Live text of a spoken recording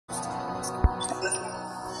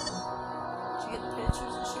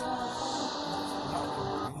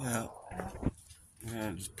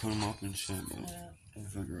just put them up and shit, but we'll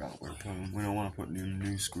figure out where to put them. We don't want to put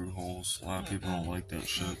new screw holes. A lot of people don't like that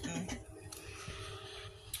shit.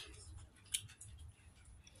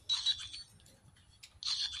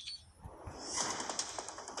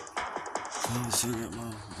 So I got my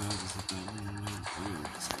goggles with that one.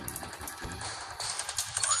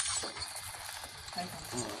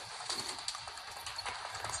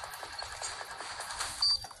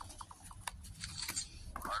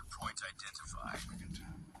 Hardpoint identified.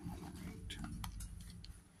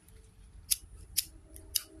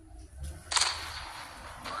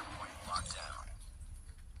 Hardpoint locked down.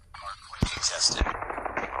 Hardpoint contested.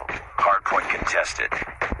 Hardpoint contested.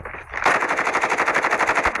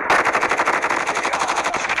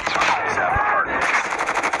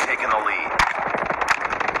 Taking the lead.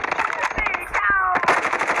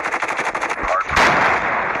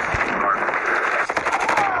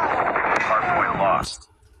 Hardpoint lost.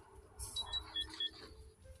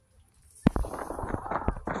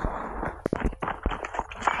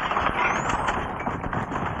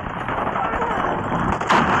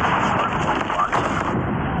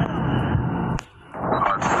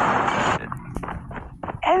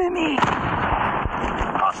 Enemy!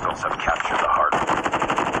 Hostiles have captured the hardpoint.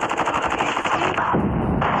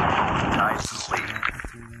 Ties to the lead.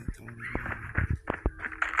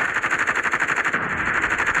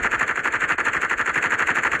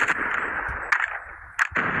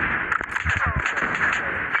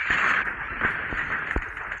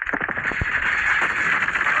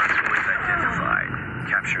 Hardpoint identified.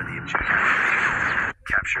 Capture the objective.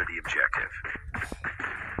 Capture the objective.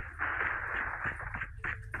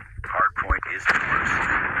 Hardpoint is yours.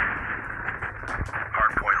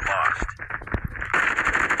 Hardpoint lost.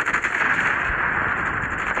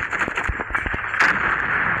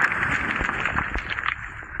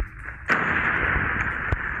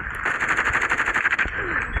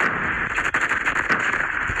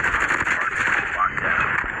 Hardpoint locked down.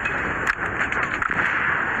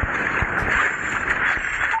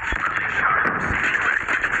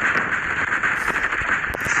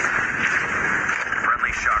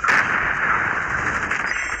 Friendly shocker.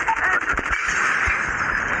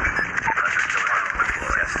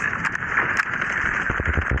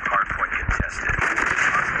 Hardpoint contested.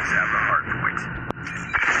 Hostiles have the hardpoint.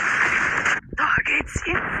 Targets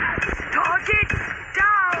in. Target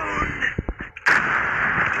down!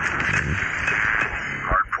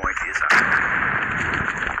 Hardpoint is out.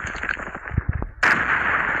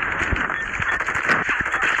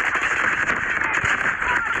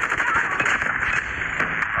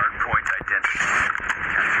 Hardpoint identified.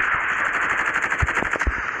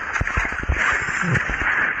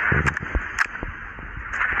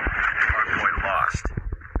 Hardpoint lost.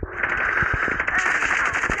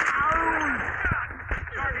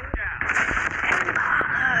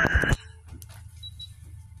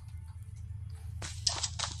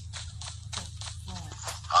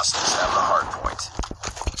 Hostiles have the hardpoint.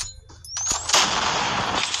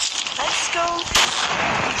 Let's go.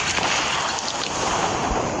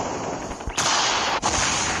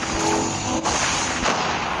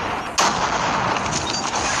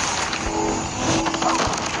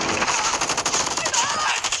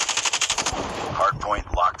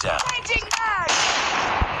 Hardpoint locked down. Changing back!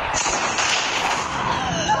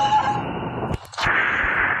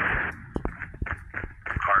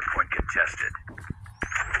 Hardpoint contested.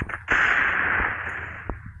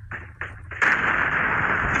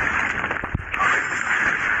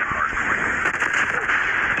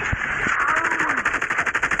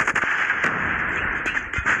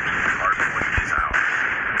 Hardpoint is out.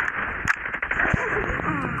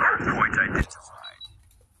 Hardpoint identified.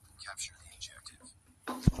 Capture the objective.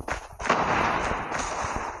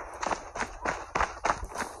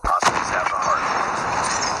 Hostiles have the hardpoint.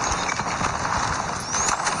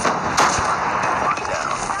 Hardpoint locked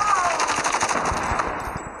down.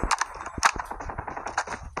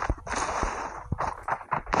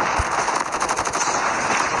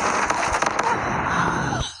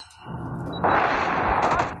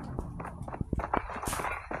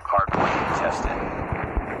 Hardpoint contested.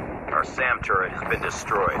 Our SAM turret has been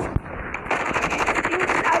destroyed.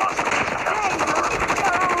 Hostiles have captured the hardpoint.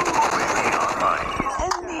 UAV online.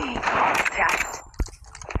 Enemy! Contact!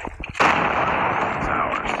 It's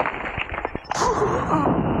ours.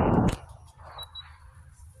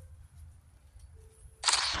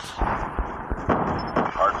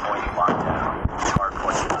 Hardpoint locked down.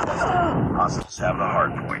 Hardpoint contested. Hostiles have the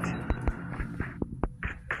hardpoint.